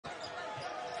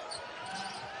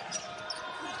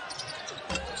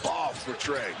for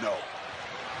Trey. No.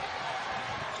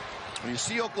 When you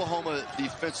see Oklahoma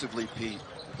defensively, Pete,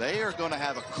 they are going to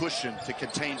have a cushion to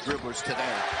contain dribblers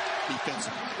today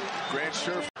defensively. Grant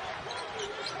Sherfield.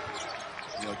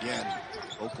 Again,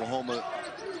 Oklahoma,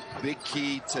 big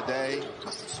key today.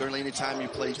 Certainly anytime you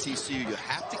play TCU, you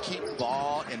have to keep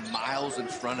ball and Miles in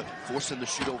front of it, force him to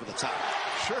shoot over the top.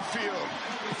 Sherfield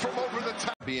from over the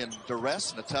top. Be in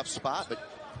duress in a tough spot, but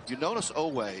you notice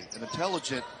Owe, an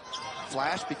intelligent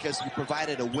flash because he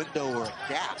provided a window or a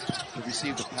gap to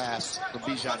receive the pass from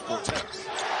Bijan Cortez.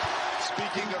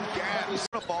 Speaking of gaps,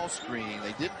 a ball screen.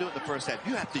 They didn't do it in the first half.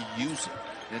 You have to use it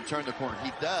and turn the corner.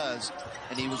 He does,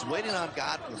 and he was waiting on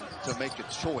Godwin to make a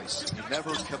choice. He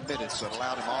never committed, so it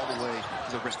allowed him all the way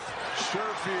to the rim.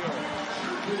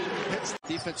 Sherfield hits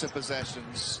defensive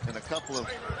possessions and a couple of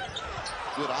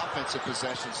good offensive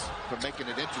possessions for making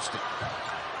it interesting.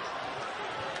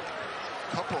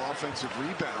 Couple offensive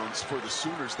rebounds for the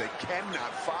Sooners. They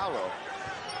cannot follow,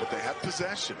 but they have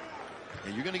possession.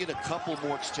 And you're going to get a couple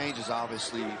more exchanges,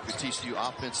 obviously, for TCU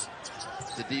offense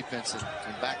to defense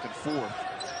and back and forth.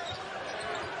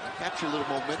 Capture a little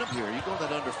momentum here. You go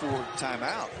that under 4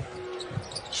 timeout.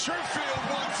 Sherfield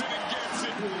wants it and gets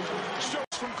it.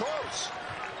 Shows from close.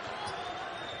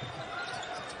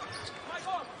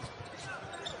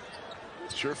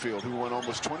 Sherfield, who went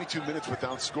almost 22 minutes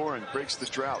without scoring, breaks the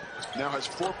drought. Now has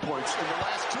 4 points in the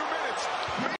last 2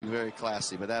 minutes. Very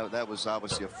classy, but that was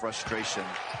obviously a frustration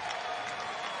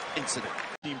incident.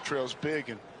 Team trails big,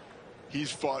 and he's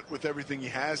fought with everything he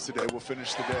has today. We'll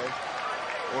finish the day,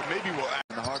 or maybe we'll add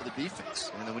in the heart of the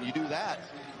defense. And then when you do that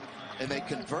and they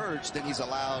converge, then he's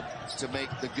allowed to make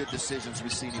the good decisions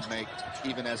we've seen him make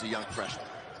even as a young freshman.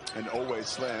 An Owe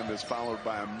slam is followed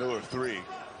by a Miller 3.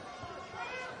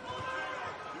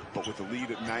 But with the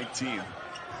lead at 19,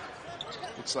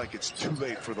 looks like it's too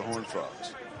late for the Horned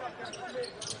Frogs.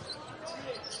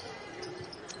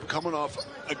 Coming off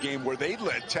a game where they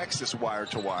led Texas wire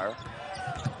to wire,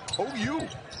 OU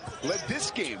led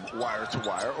this game wire to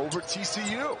wire over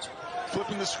TCU,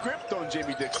 flipping the script on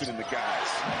Jamie Dixon and the guys.